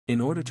In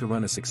order to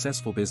run a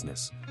successful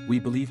business, we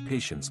believe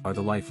patients are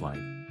the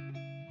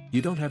lifeline. You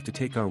don't have to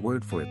take our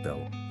word for it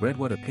though. Read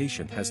what a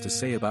patient has to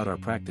say about our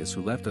practice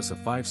who left us a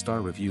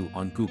 5-star review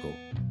on Google.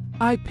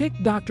 I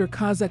picked Dr.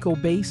 Kazeko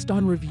based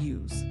on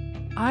reviews.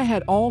 I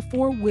had all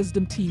 4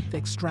 wisdom teeth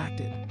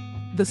extracted.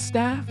 The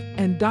staff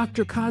and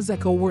Dr.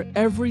 Kazeko were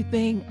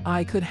everything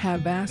I could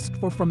have asked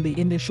for from the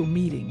initial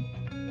meeting.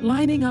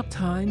 Lining up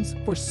times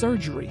for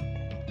surgery,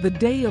 the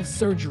day of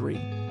surgery,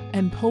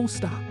 and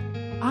post-op.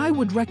 I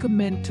would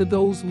recommend to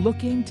those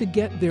looking to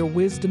get their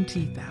wisdom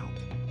teeth out.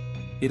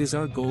 It is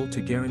our goal to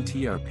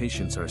guarantee our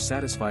patients are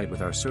satisfied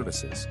with our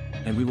services,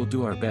 and we will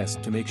do our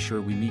best to make sure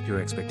we meet your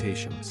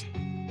expectations.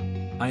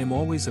 I am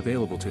always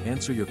available to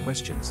answer your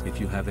questions if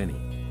you have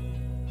any.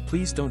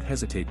 Please don't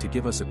hesitate to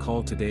give us a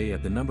call today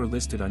at the number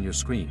listed on your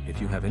screen if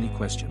you have any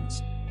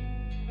questions.